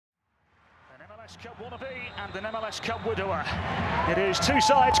MLS Cup wannabe and an MLS Cup widower. It is two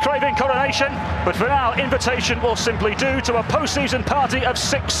sides craving coronation, but for now, invitation will simply do to a postseason party of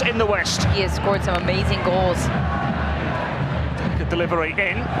 6 in the West. He has scored some amazing goals. Delicate delivery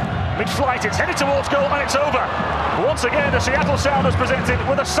in. Mid-flight, it's headed towards goal and it's over. Once again, the Seattle Sounders presented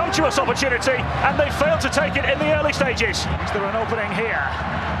with a sumptuous opportunity and they failed to take it in the early stages. Is there an opening here?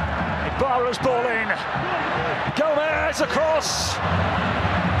 Ibarra's ball in. Gomez across.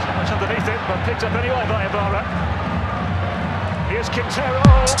 Much underneath it, but picked up anyway by Ibarra. Here's Quintero.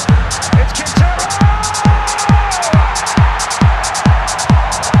 It's Quintero!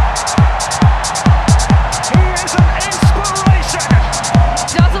 He is an inspiration!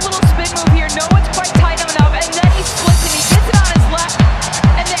 Does a little spin move here. No one's quite tight enough, and then he splits and he gets it on his left.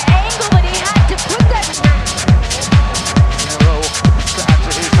 And the angle that he had to put that. Quintero to add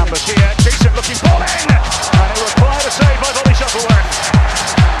to his numbers here. Decent looking ball in! And it required a save by Bobby Shuttleworth.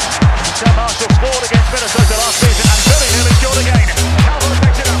 Marshall scored against Minnesota last season and very nearly scored again. Calvert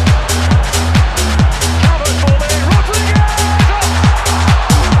picks it up. Calvert's ball in. Rodriguez!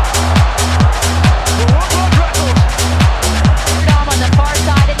 The Woodward rattled. Dom on the far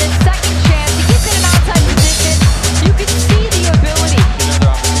side, and then second chance. He gets in an outside position. You can see the ability.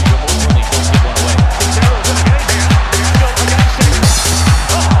 Quintero's in the game here. The angle against him.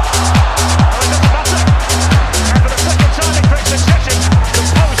 Oh! Well, it doesn't matter. And for the second time in quick succession, the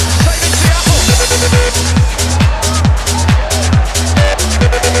post saving Seattle.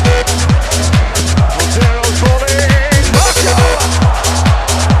 Quintero's ball in. Marco!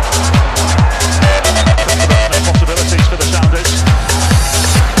 Possibilities for the Sounders.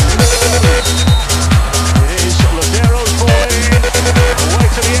 It is Lodero's ball in. Away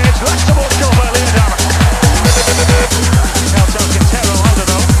to the edge. Left towards goal by Leodam. Now tells Quintero under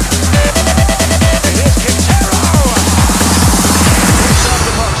though. It is Quintero! Inside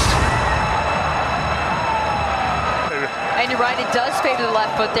the post. And you're right, it does favor the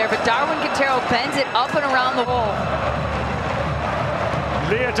left foot there, but Darwin Quintero bends it up and around the wall.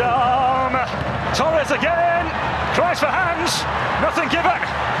 Leodam. Torres again. Tries for hands. Nothing given.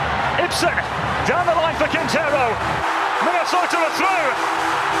 Ibsen down the line for Quintero. Minnesota are through.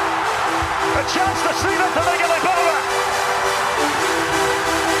 A chance to seal it for Miguel Ibarra.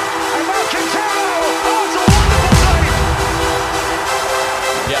 And now Quintero. Oh, it's a wonderful save.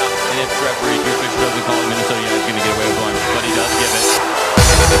 Yeah, and if referee Drew Fisher doesn't call it, Minnesota United's going to get away with one, but he does give it.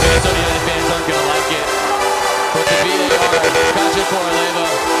 Minnesota United fans aren't going to like it, but the VAR, Kaja Koroleva,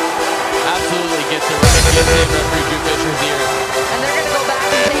 absolutely gets it right, gets in referee Drew Fisher's ear. And they're going to go back.